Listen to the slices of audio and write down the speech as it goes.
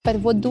But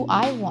what do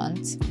I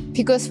want?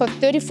 Because for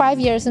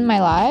 35 years in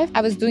my life, I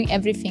was doing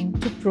everything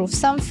to prove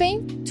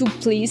something, to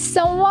please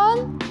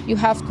someone. You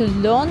have to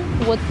learn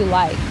what you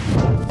like.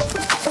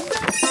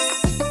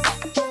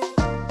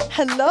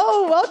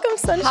 Hello, welcome,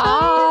 Sunshine.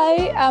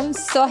 Hi, I'm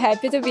so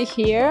happy to be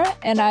here.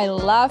 And I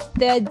love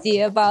the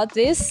idea about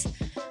this.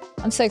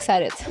 I'm so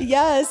excited.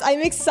 Yes,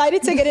 I'm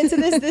excited to get into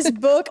this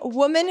book,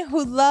 Women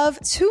Who Love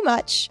Too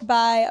Much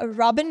by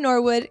Robin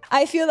Norwood.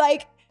 I feel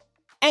like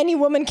any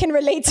woman can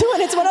relate to it.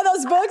 It's one of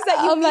those books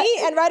that you meet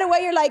and right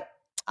away you're like,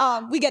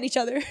 we get each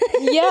other.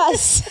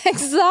 Yes,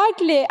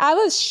 exactly. I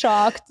was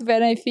shocked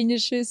when I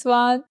finished this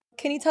one.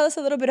 Can you tell us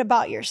a little bit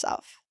about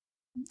yourself?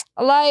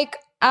 Like,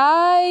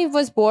 I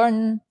was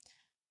born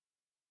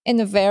in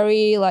a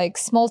very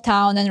small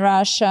town in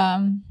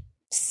Russia,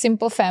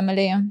 simple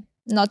family,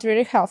 not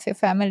really healthy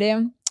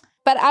family.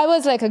 But I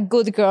was like a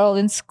good girl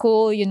in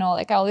school,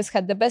 I always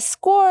had the best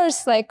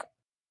scores,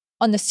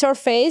 on the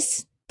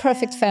surface.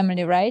 Perfect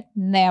family, right?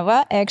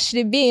 Never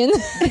actually been.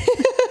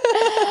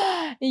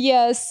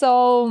 Yeah,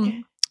 so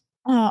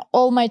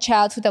all my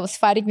childhood, I was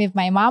fighting with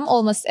my mom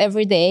almost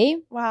every day.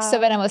 Wow. So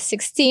when I was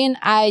 16,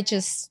 I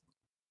just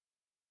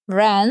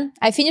ran.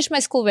 I finished my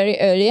school very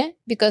early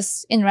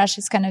because in Russia,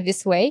 it's kind of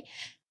this way.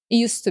 It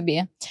used to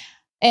be.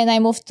 And I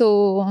moved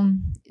to a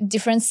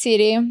different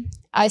city.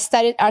 I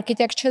studied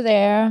architecture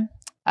there,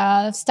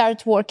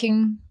 started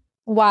working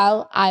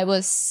while I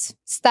was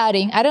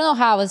studying. I don't know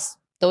how I was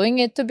doing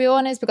it, to be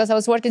honest, because I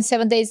was working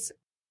 7 days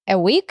a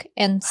week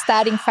and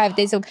studying 5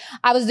 days a week.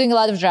 I was doing a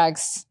lot of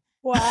drugs.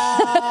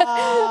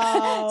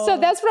 Wow. So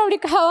that's probably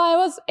how I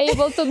was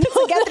able to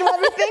get through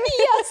everything.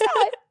 Yes.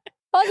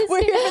 Honestly,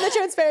 we're here for the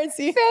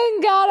transparency.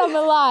 Thank God I'm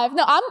alive.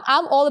 No,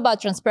 I'm all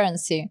about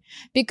transparency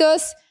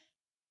because,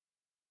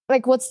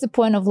 what's the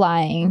point of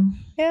lying?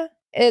 Yeah.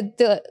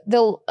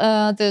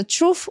 The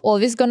truth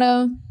always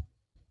gonna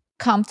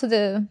come to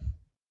the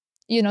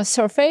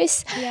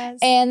surface. Yes.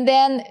 And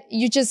then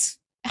you just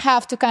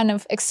have to kind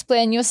of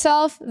explain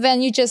yourself.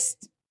 Then you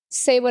just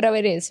say whatever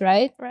it is,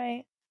 right?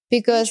 Right.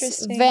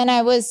 Because when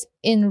I was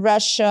in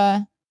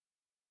Russia,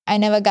 I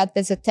never got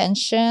this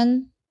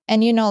attention.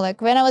 And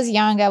when I was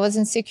young, I was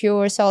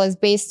insecure. So I always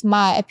based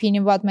my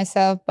opinion about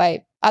myself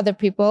by other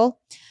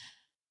people.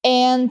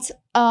 And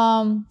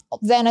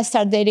then I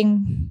started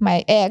dating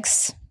my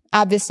ex.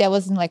 Obviously, I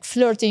wasn't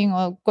flirting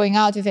or going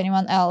out with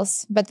anyone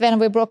else. But when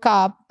we broke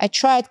up, I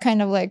tried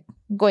kind of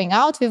going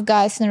out with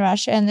guys in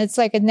Russia. And it's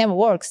it never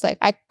works.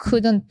 I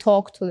couldn't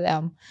talk to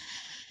them.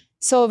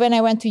 So when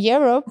I went to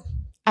Europe,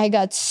 I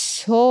got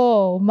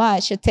so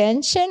much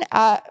attention.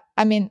 I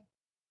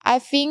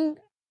think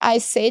I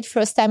said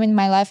first time in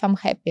my life, I'm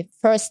happy.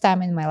 First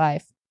time in my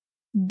life.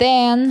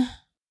 Then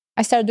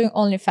I started doing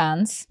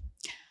OnlyFans.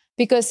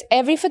 Because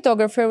every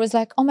photographer was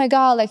like, oh my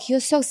God, you're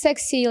so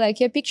sexy.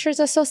 Your pictures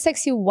are so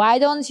sexy. Why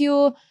don't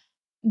you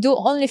do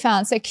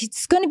OnlyFans?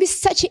 It's going to be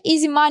such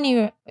easy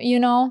money,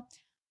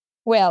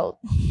 Well,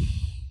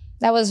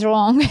 that was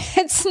wrong.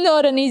 It's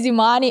not an easy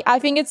money. I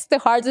think it's the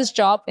hardest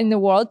job in the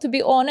world, to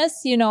be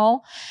honest, You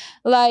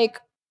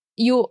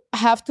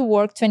have to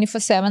work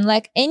 24/7.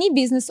 Like any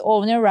business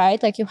owner,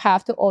 right? You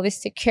have to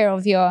always take care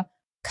of your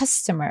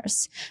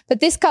customers. But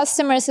these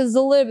customers is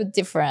a little bit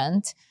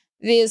different.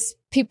 These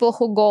people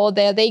who go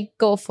there, they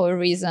go for a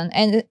reason.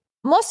 And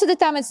most of the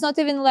time, it's not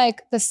even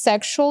the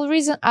sexual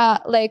reason.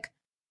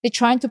 They're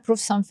trying to prove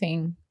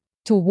something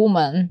to a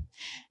woman.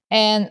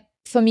 And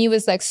for me, it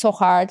was so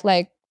hard.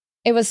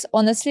 It was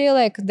honestly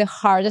the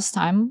hardest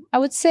time, I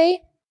would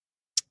say.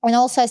 And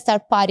also I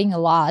started partying a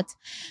lot.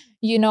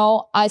 I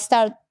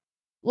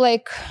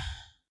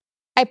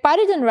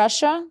partied in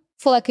Russia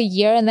for a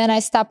year and then I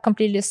stopped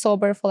completely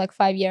sober for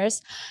 5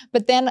 years.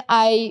 But then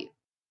I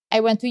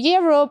went to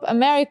Europe,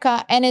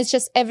 America, and it's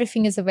just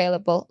everything is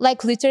available.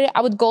 Literally, I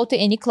would go to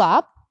any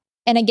club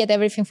and I get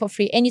everything for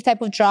free. Any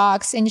type of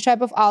drugs, any type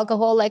of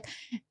alcohol.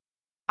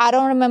 I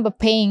don't remember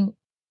paying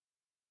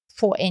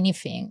for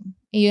anything,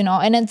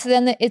 And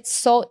then it's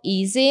so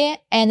easy.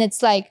 And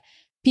it's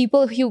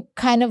people who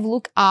kind of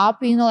look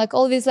up,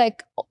 all these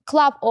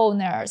club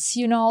owners,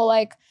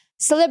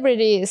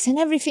 celebrities and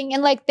everything.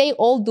 And they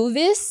all do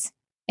this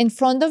in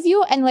front of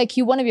you. And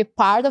you want to be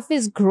part of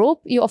this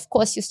group. Of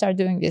course, you start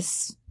doing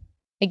this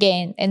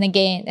again and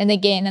again and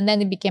again. And then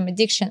it became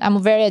addiction.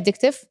 I'm very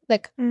addictive.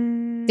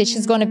 This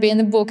is going to be in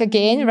the book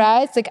again,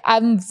 right?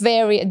 I'm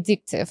very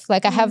addictive.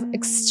 I have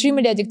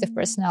extremely addictive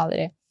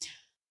personality.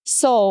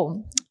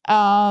 So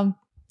the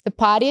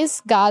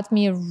parties got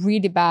me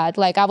really bad.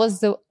 I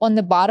was on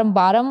the bottom.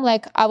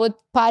 I would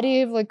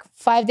party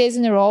 5 days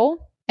in a row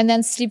and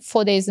then sleep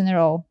 4 days in a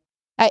row.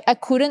 I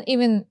couldn't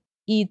even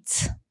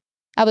eat.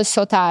 I was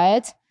so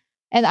tired.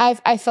 And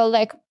I felt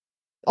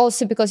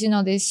also because,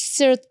 this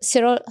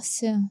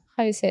serotonin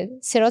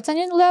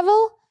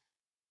level,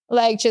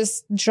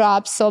 just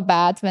drops so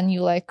bad when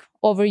you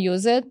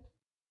overuse it.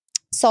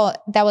 So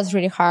that was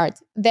really hard.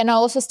 Then I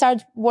also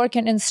started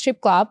working in a strip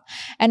club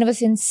and it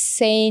was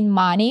insane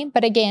money.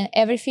 But again,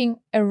 everything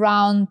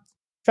around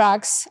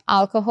drugs,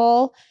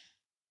 alcohol,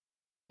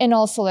 and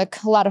also a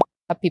lot of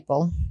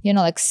people,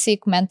 like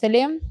sick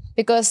mentally,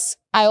 because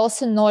I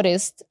also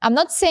noticed, I'm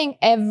not saying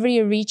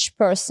every rich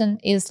person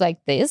is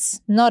like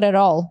this, not at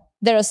all.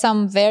 There are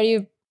some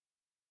very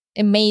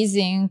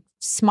amazing,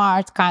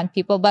 smart, kind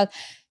people, but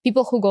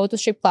people who go to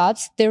strip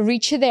clubs, the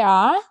richer they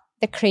are,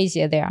 the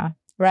crazier they are,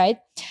 right?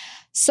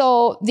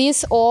 So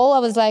this all, I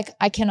was like,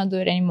 I cannot do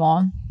it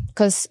anymore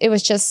because it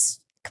was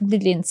just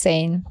completely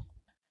insane.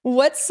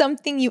 What's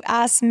something you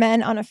ask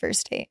men on a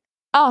first date?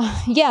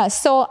 Oh, yeah.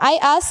 So I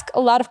ask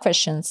a lot of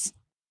questions.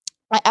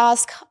 I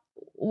ask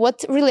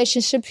what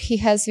relationship he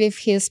has with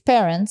his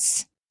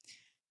parents.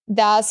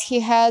 Does he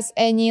has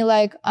any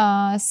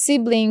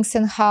siblings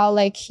and how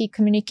he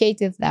communicate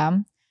with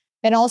them?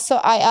 And also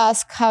I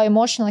ask how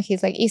emotional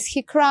he's like. Is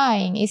he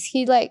crying? Is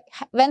he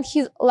when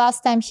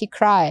last time he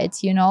cried,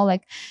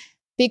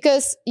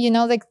 because,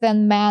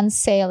 then men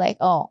say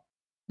oh,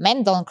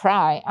 men don't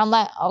cry. I'm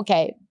like,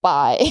 okay,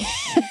 bye.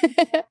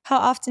 How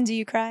often do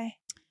you cry?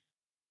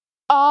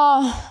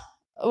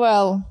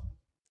 Well,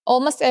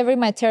 almost every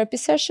my therapy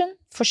session,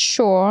 for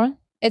sure.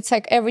 It's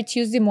every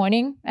Tuesday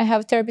morning. I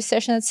have a therapy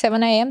session at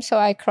 7 a.m. So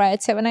I cry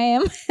at 7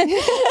 a.m.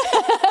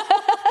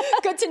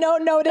 Good to know,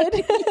 noted.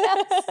 Yes.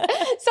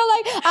 So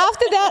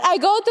after that, I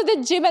go to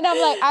the gym and I'm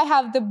like, I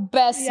have the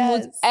best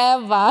mood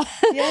ever.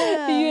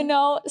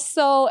 Yeah.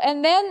 So,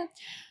 and then,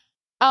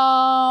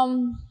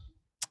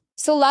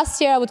 so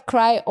last year I would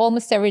cry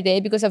almost every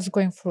day because I was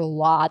going through a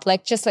lot,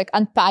 just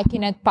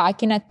unpacking and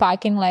packing,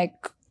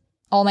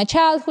 all my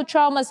childhood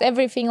traumas,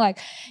 everything.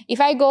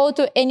 If I go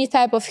to any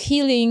type of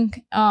healing,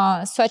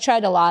 so I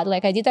tried a lot.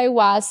 I did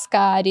ayahuasca,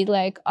 I did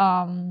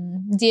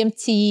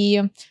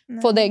DMT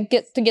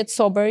to get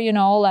sober,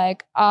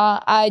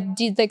 I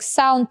did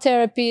sound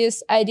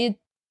therapies, I did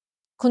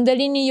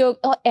Kundalini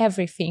yoga,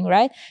 everything,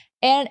 right?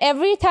 And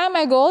every time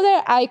I go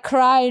there, I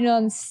cry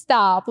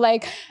nonstop.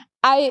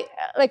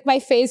 My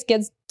face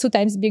gets 2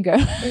 times bigger.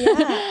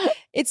 Yeah.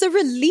 It's a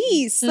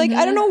release. I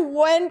don't know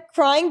when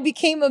crying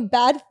became a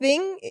bad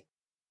thing.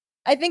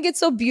 I think it's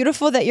so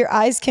beautiful that your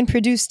eyes can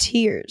produce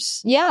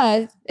tears.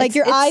 Yeah.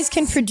 Your eyes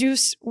can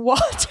produce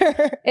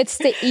water. It's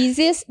the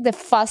easiest, the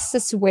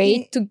fastest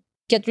way to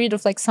get rid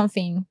of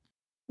something.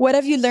 What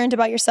have you learned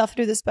about yourself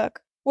through this book?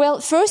 Well,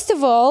 first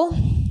of all,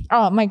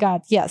 oh my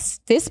God,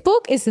 yes. This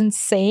book is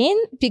insane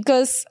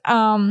because,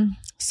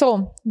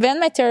 so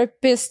when my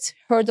therapist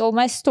heard all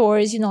my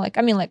stories,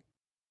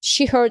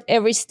 she heard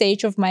every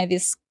stage of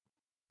this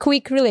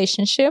quick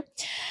relationship.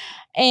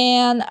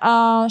 And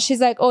she's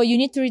like, oh, you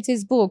need to read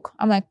this book.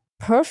 I'm like,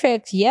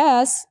 perfect.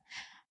 Yes.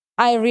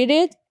 I read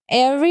it.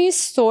 Every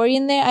story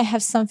in there, I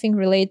have something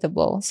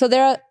relatable. So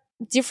there are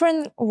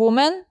different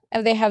women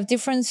and they have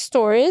different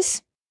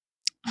stories,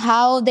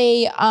 how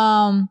they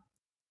have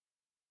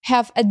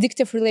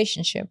addictive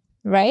relationship,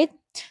 right?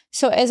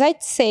 So as I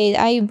say,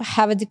 I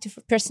have addictive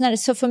personality.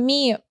 So for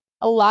me,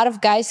 a lot of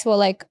guys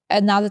were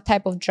another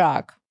type of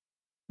drug,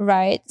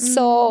 right?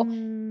 So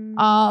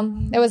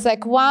there was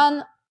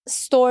one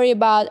story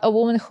about a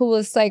woman who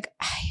was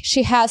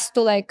she has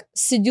to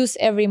seduce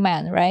every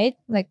man, right?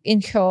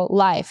 In her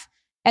life.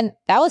 And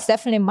that was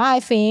definitely my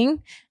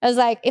thing. I was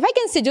like, if I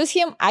can seduce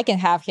him, I can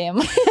have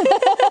him.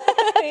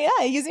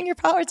 Yeah, using your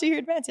power to your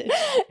advantage.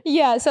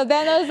 Yeah, so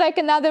then there was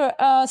another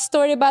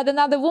story about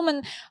another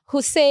woman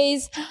who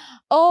says,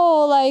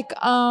 oh,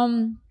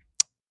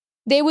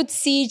 they would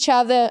see each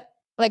other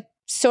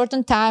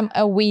certain time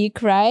a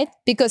week, right?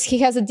 Because he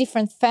has a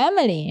different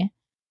family.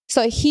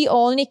 So he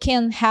only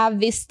can have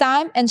this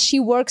time and she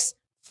works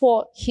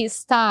for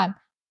his time.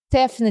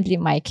 Definitely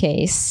my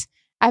case.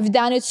 I've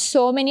done it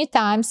so many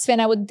times when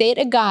I would date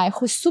a guy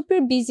who's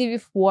super busy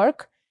with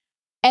work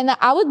and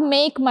I would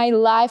make my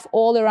life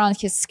all around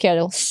his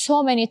schedule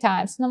so many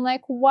times. And I'm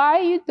like, why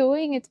are you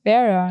doing it,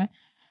 Vera?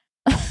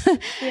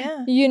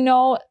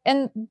 Yeah.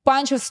 And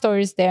bunch of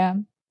stories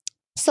there.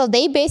 So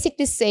they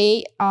basically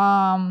say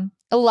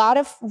a lot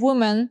of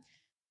women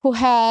who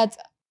had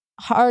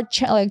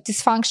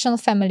dysfunctional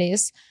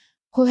families,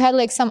 who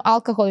had some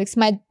alcoholics.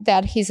 My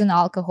dad, he's an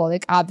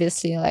alcoholic,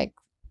 obviously, a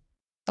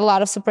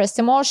lot of suppressed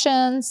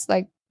emotions,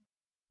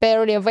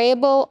 barely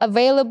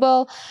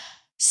available.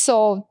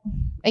 So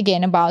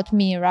again, about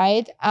me,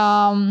 right?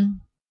 And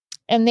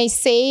they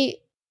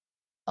say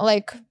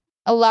a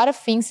lot of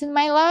things in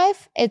my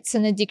life, it's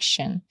an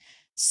addiction.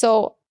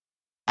 So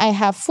I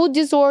have food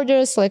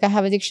disorders, I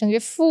have addiction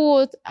with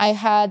food. I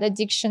had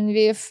addiction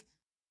with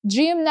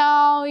gym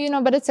now,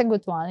 but it's a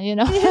good one, I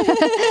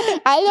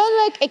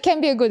don't it can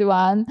be a good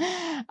one.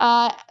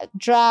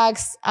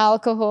 Drugs,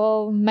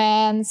 alcohol,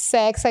 men,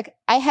 sex,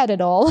 I had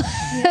it all.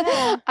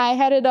 Yeah. I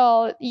had it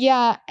all.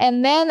 Yeah.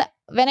 And then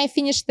when I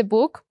finished the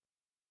book,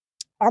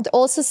 it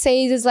also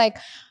says is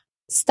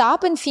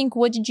stop and think,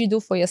 what did you do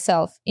for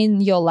yourself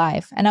in your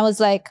life? And I was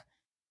I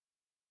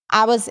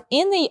was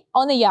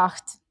on a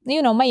yacht,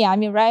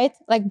 Miami, right?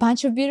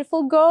 Bunch of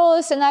beautiful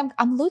girls. And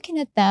I'm looking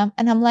at them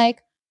and I'm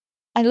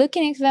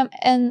looking at them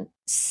and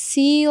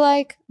see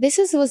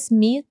this was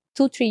me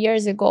 2-3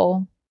 years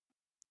ago.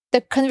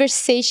 The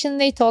conversation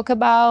they talk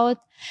about,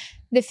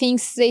 the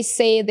things they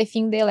say, the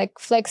thing they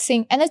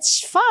flexing, and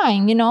it's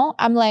fine,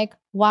 I'm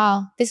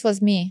wow, this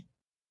was me.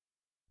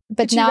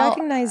 But Did you now,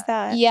 recognize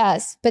that?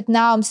 yes, but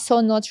now I'm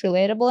so not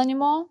relatable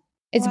anymore.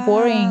 It's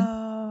boring.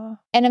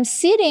 And I'm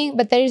sitting,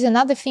 but there is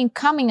another thing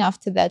coming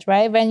after that,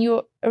 right? When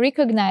you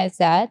recognize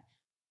that,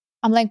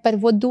 I'm like, but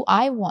what do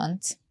I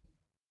want?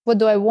 What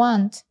do I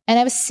want? And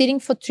I was sitting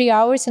for 3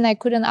 hours and I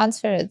couldn't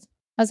answer it.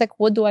 I was like,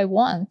 what do I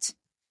want?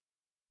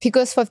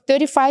 Because for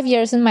 35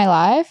 years in my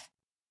life,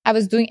 I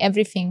was doing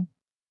everything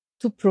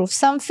to prove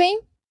something,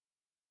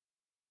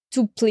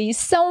 to please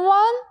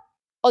someone,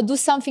 or do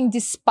something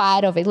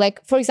despite of it.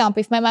 Like, for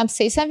example, if my mom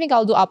says something,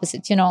 I'll do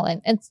opposite, you know,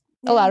 and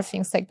a lot of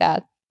things like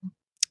that.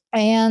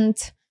 And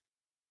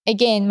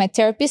again, my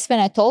therapist, when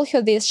I told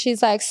her this,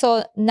 she's like,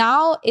 so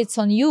now it's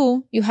on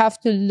you. You have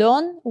to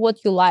learn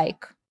what you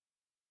like.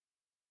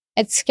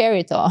 It's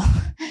scary though.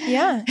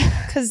 Yeah,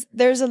 because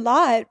there's a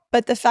lot.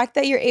 But the fact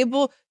that you're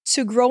able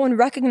to grow and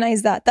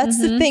recognize that, that's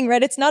the thing,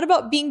 right? It's not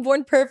about being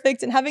born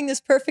perfect and having this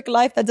perfect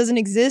life that doesn't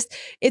exist.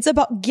 It's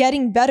about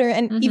getting better.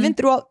 And even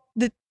throughout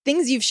the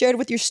things you've shared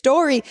with your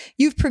story,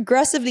 you've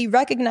progressively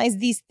recognized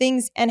these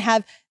things and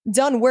have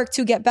done work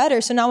to get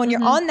better. So now when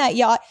you're on that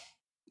yacht,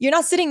 you're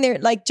not sitting there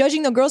like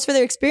judging the girls for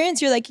their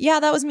experience. You're like,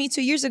 yeah, that was me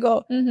 2 years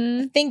ago.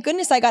 Thank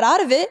goodness I got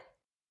out of it.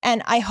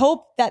 And I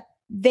hope that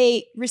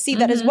they receive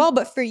that as well.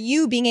 But for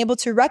you being able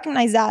to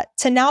recognize that,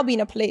 to now be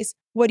in a place,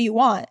 what do you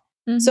want?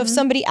 So if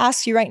somebody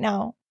asks you right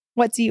now,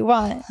 what do you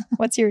want?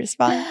 What's your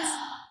response?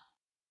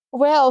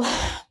 Well,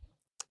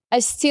 I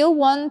still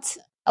want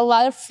a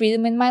lot of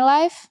freedom in my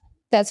life.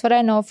 That's what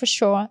I know for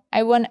sure.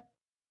 I want to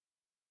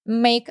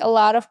make a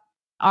lot of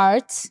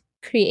art,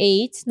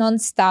 create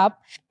nonstop.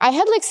 I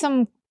had like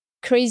some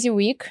crazy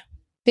week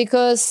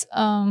because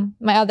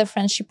my other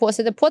friend, she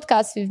posted a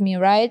podcast with me,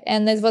 right?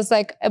 And it was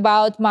like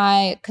about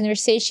my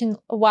conversation,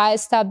 why I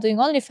stopped doing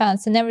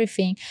OnlyFans and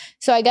everything.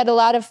 So I got a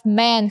lot of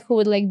men who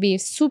would like be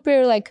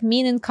super like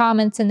mean in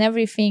comments and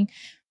everything.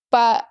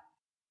 But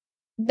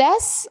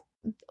that's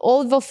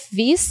all of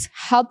this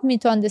helped me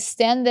to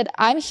understand that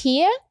I'm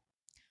here,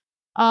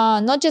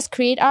 not just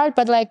create art,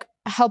 but like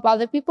help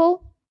other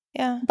people.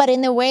 Yeah. But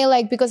in a way,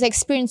 like, because I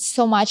experienced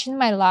so much in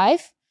my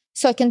life,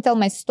 so I can tell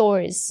my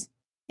stories.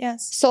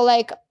 Yes. So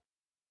like,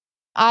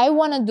 I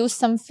want to do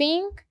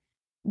something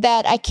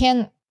that I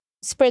can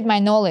spread my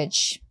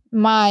knowledge,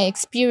 my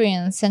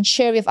experience, and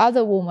share with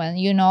other women,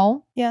 you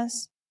know?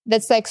 Yes.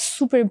 That's like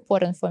super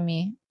important for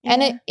me. Yeah.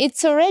 And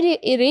it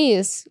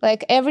is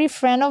like every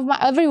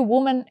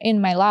woman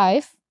in my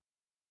life,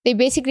 they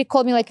basically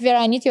call me like, Vera,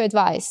 I need your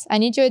advice. I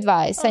need your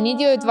advice. I need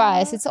your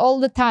advice. It's all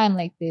the time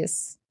like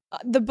this.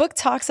 The book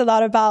talks a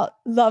lot about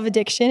love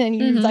addiction, and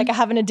you like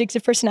have an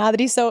addictive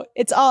personality. So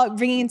it's all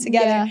bringing it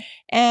together. Yeah.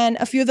 And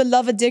a few of the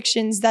love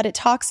addictions that it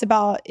talks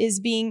about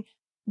is being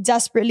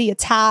desperately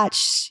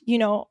attached, you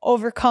know,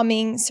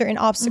 overcoming certain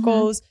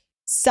obstacles,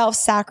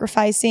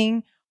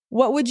 self-sacrificing.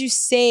 What would you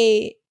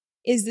say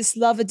is this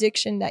love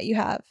addiction that you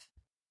have?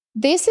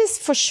 This is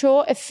for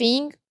sure a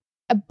thing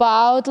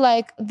about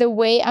like the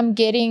way I'm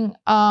getting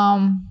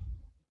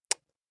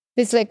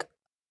this like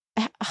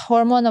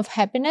hormone of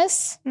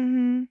happiness.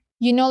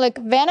 You know, like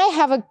when I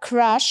have a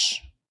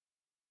crush,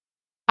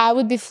 I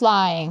would be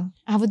flying.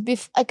 I would be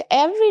like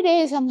every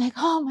day. So I'm like,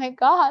 oh my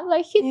God,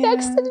 like he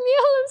texted me.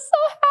 I'm so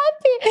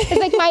happy.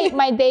 It's like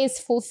my day is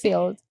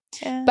fulfilled.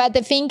 Yeah. But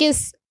the thing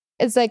is,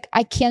 it's like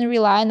I can't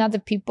rely on other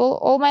people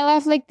all my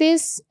life like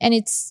this. And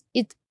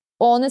it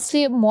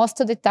honestly,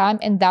 most of the time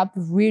end up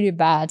really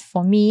bad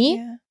for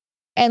me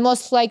and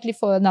most likely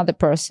for another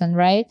person,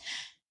 right?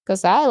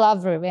 Because I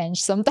love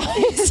revenge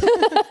sometimes.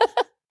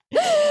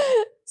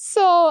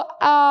 So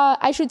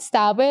I should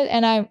stop it,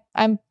 and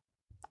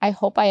I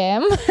hope I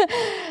am.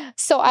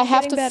 So I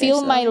have to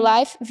fill my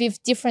life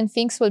with different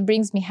things what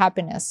brings me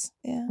happiness.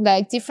 Yeah.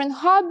 Like different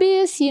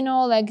hobbies, you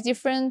know, like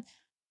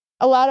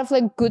a lot of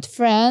like good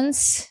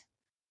friends.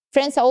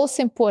 Friends are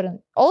also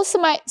important. Also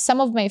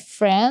some of my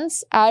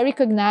friends, I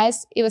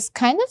recognize it was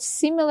kind of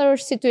similar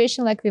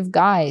situation like with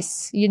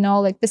guys, you know,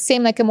 like the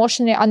same like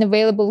emotionally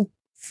unavailable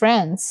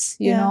friends,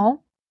 you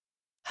know.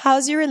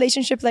 How's your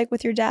relationship like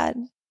with your dad?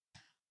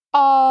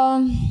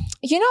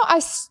 You know,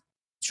 I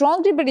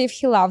strongly believe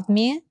he loved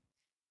me,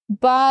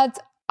 but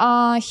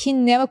he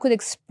never could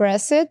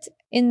express it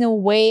in a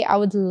way I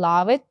would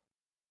love it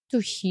to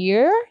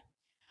hear.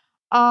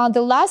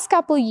 The last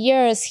couple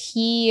years,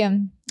 he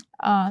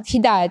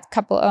died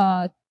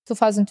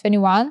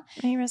 2021.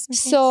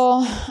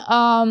 So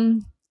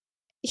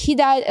he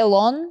died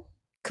alone,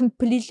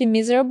 completely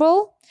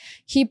miserable.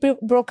 He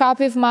broke up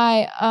with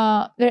my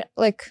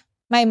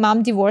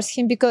mom divorced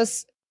him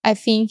because I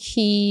think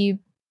he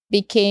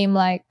became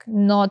like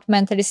not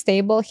mentally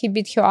stable. He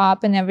beat her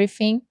up and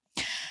everything.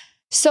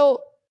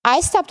 So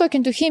I stopped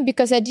talking to him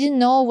because I didn't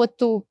know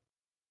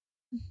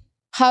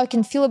how I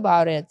can feel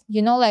about it.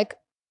 You know, like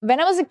when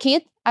I was a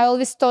kid, I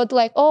always thought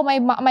like, oh,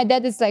 my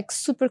dad is like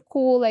super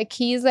cool. Like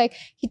he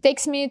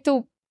takes me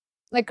to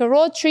like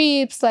road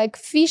trips, like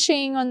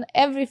fishing on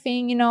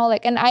everything, you know,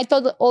 like, and I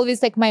thought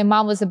always like my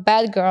mom was a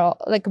bad girl,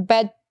 like a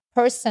bad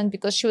person,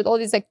 because she would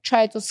always like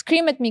try to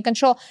scream at me,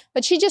 control,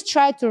 but she just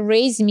tried to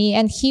raise me,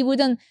 and he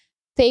wouldn't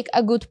take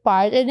a good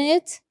part in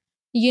it.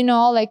 You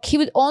know, like he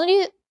would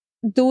only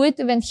do it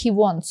when he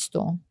wants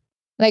to.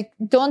 Like,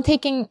 don't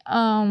taking,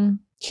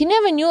 he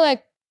never knew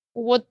like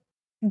what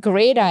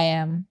grade I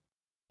am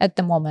at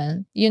the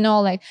moment. You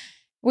know, like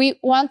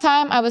one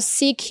time I was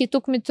sick, he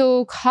took me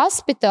to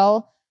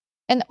hospital,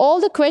 and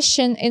all the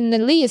question in the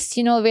list,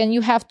 you know, when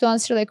you have to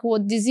answer like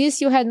what disease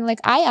you had, and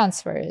like I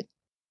answered it.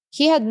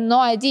 He had no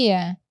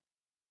idea.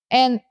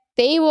 And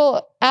they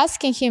were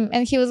asking him,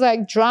 and he was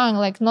like drunk,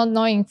 like not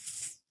knowing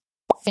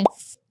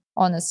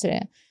honestly.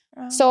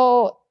 Wow.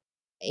 So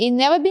it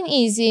never been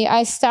easy.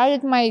 I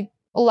started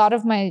a lot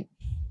of my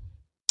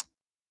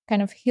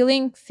kind of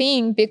healing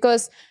thing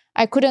because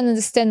I couldn't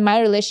understand my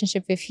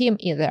relationship with him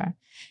either.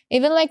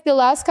 Even like the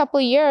last couple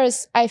of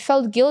years, I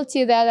felt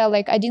guilty that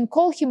I didn't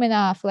call him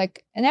enough,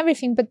 like, and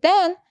everything. But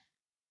then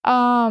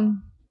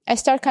I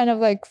start kind of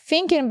like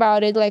thinking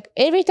about it. Like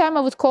every time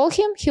I would call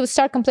him, he would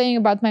start complaining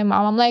about my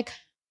mom. I'm like,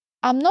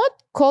 I'm not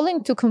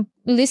calling to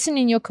listen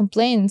in your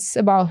complaints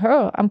about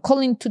her. I'm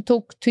calling to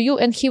talk to you.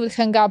 And he would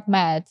hang up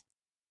mad.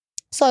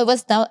 So it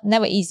was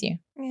never easy,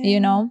 you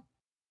know?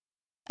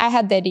 I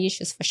had daddy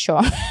issues for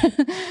sure.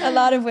 A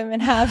lot of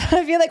women have.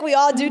 I feel like we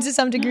all do to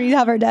some degree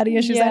have our daddy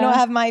issues. Yeah. I know I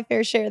have my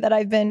fair share that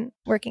I've been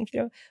working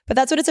through. But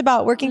that's what it's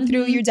about, working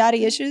through your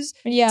daddy issues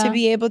to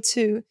be able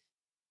to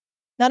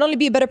not only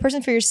be a better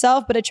person for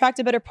yourself, but attract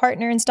a better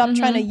partner and stop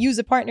trying to use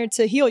a partner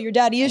to heal your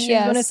daddy issues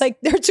when it's like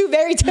they're two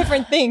very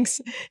different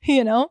things,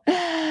 you know?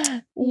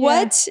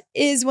 What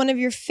is one of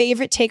your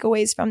favorite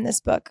takeaways from this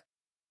book?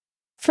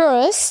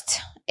 First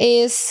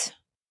is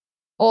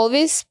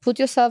always put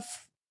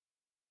yourself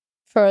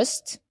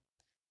first.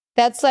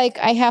 That's like,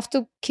 I have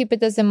to keep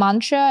it as a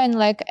mantra. And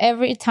like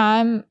every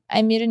time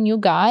I meet a new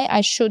guy,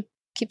 I should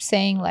keep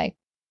saying like,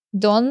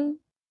 don't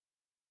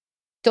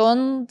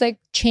like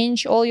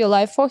change all your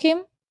life for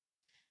him.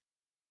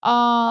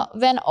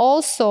 Then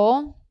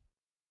also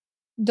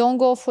don't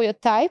go for your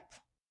type,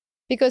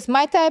 because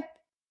my type,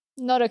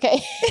 not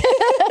okay.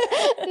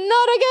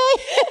 Not okay.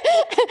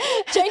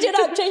 Change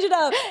it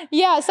up.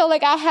 Yeah. So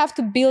like I have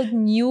to build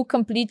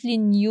completely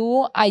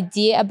new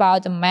idea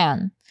about a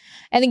man.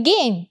 And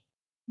again,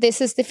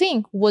 this is the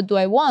thing. What do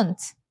I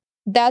want?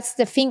 That's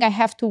the thing I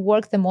have to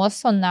work the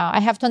most on now. I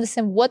have to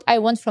understand what I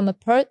want from a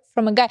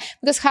guy.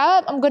 Because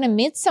how I'm going to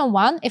meet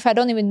someone if I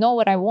don't even know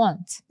what I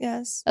want?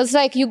 Yes. It's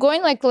like you're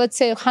going like, let's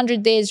say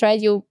 100 days, right?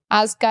 You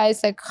ask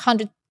guys like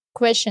 100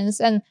 questions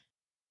and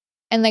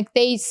like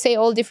they say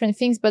all different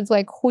things, but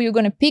like who you're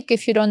going to pick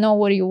if you don't know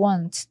what you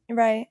want?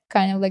 Right.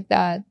 Kind of like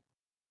that.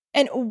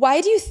 And why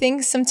do you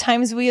think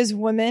sometimes we as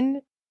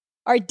women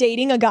are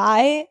dating a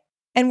guy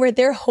and we're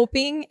there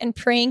hoping and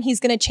praying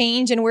he's going to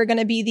change and we're going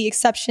to be the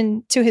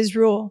exception to his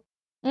rule?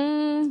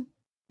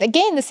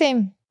 Again, the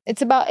same.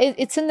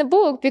 It's in the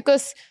book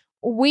because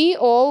we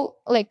all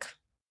like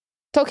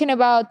talking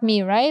about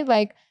me, right?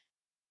 Like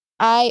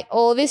I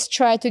always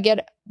try to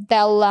get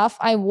that love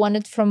I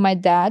wanted from my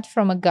dad,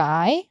 from a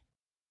guy.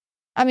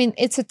 I mean,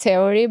 it's a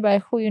theory,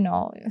 but who you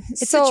know?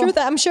 It's the truth.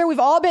 I'm sure we've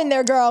all been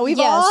there, girl. We've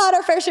all had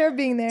our fair share of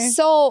being there.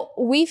 So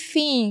we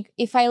think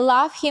if I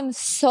love him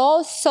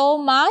so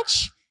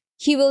much,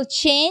 he will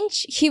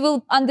change. He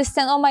will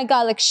understand, oh my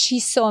God, like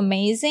she's so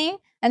amazing.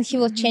 And he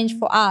will change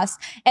for us.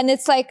 And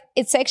it's like,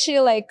 it's actually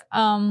like,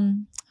 how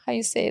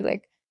you say,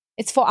 like,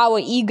 it's for our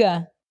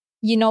ego.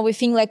 You know, we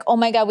think like, oh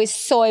my God, we're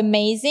so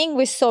amazing.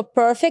 We're so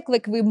perfect.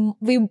 Like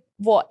we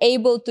were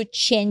able to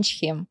change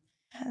him.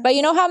 But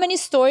you know how many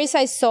stories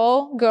I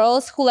saw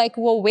girls who like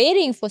were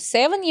waiting for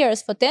 7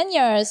 years, for 10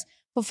 years,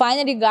 for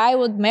finally guy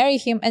would marry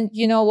him. And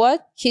you know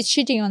what? He's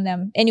cheating on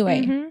them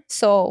anyway.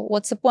 So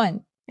what's the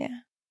point? Yeah.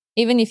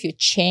 Even if you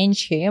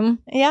change him.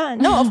 Yeah,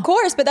 no, of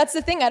course. But that's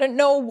the thing. I don't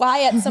know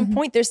why at some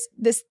point there's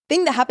this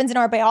thing that happens in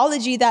our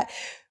biology that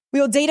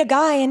we'll date a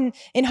guy and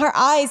in our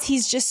eyes,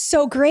 he's just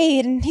so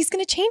great and he's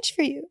going to change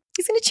for you.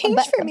 He's going to change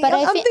for me.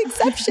 I'm the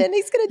exception.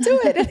 He's going to do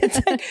it. And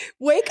it's like,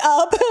 wake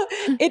up.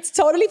 It's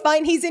totally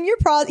fine. He's in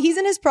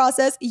his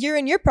process. You're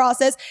in your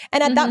process.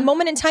 And at that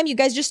moment in time, you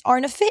guys just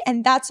aren't a fit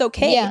and that's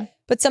okay. Yeah.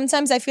 But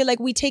sometimes I feel like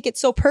we take it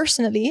so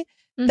personally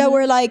that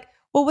we're like,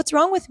 well, what's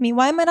wrong with me?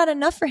 Why am I not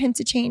enough for him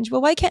to change?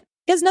 Well, it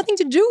has nothing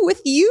to do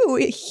with you.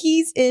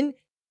 He's in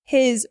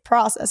his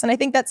process. And I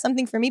think that's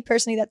something for me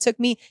personally that took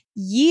me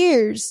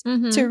years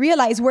to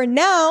realize, where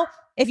now,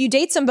 if you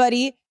date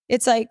somebody,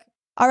 it's like,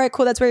 all right,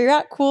 cool. That's where you're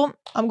at. Cool.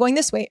 I'm going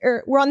this way.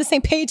 Or we're on the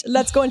same page.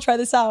 Let's go and try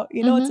this out.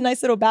 You know, it's a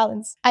nice little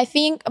balance. I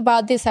think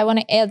about this, I want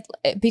to add,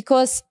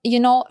 because, you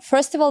know,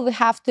 first of all, we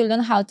have to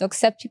learn how to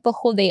accept people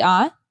who they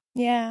are.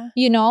 Yeah.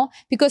 You know,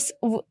 because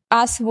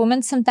us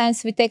women,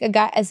 sometimes we take a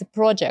guy as a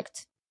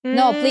project.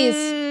 No,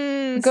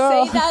 please.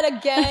 Girl. Say that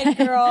again,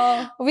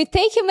 girl. We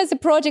take him as a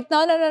project.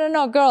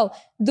 No, girl.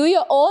 Do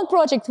your own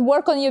project.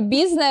 Work on your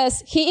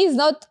business. He is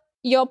not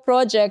your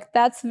project.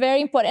 That's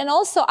very important. And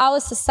also our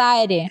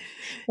society.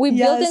 We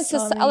build in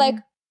society, like,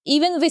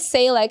 even we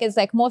say like, it's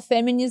like more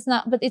feminist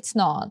now, but it's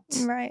not.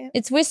 Right.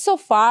 We're so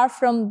far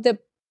from the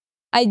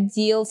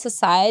ideal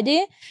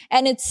society,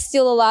 and it's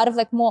still a lot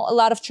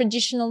of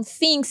traditional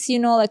things,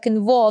 like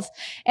involved.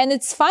 And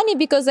it's funny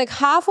because like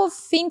half of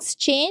things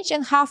change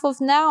and half of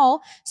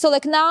now. So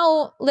like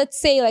now, let's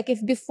say like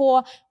if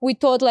before we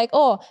thought like,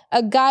 oh,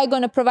 a guy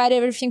gonna provide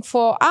everything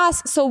for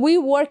us, so we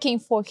working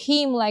for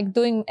him, like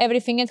doing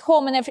everything at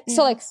home and everything. Yes.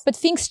 So like, but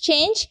things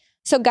change.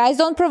 So guys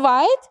don't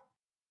provide,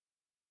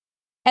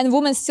 and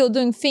women still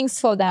doing things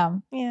for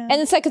them. Yeah.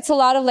 And it's a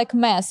lot of like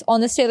mess.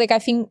 Honestly, like I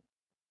think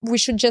we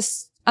should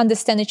just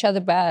understand each other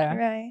better.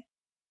 Right.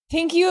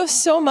 Thank you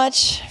so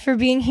much for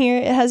being here.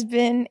 It has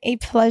been a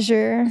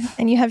pleasure,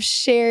 and you have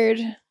shared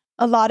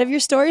a lot of your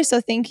story.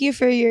 So thank you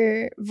for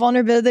your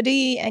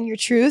vulnerability and your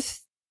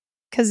truth,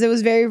 because it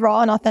was very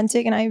raw and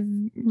authentic, and I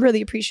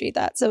really appreciate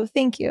that. So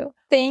thank you.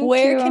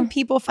 Where can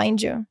people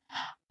find you?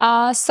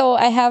 So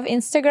I have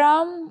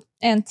Instagram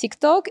and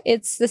TikTok.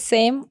 It's the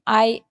same.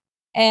 I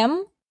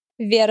am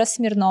Vera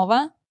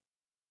Smirnova.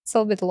 It's a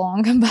little bit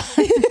long, but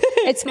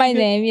it's my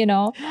name,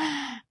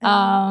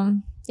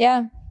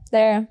 Yeah,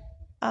 there.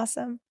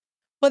 Awesome.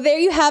 Well, there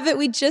you have it.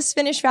 We just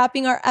finished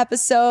wrapping our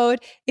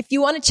episode. If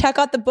you want to check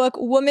out the book,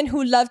 Women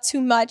Who Love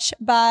Too Much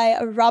by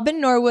Robin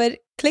Norwood,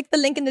 click the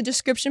link in the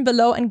description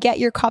below and get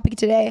your copy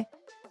today.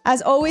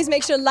 As always,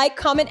 make sure to like,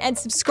 comment, and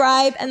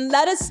subscribe, and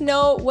let us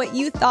know what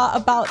you thought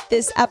about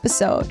this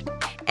episode.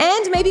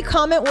 And maybe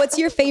comment what's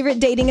your favorite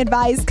dating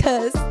advice,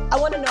 because I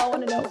want to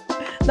know.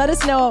 Let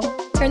us know.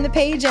 Turn the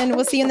page, and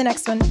we'll see you in the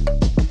next one.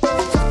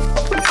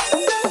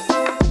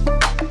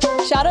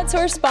 Shout out to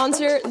our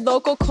sponsor,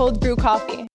 Local Cold Brew Coffee.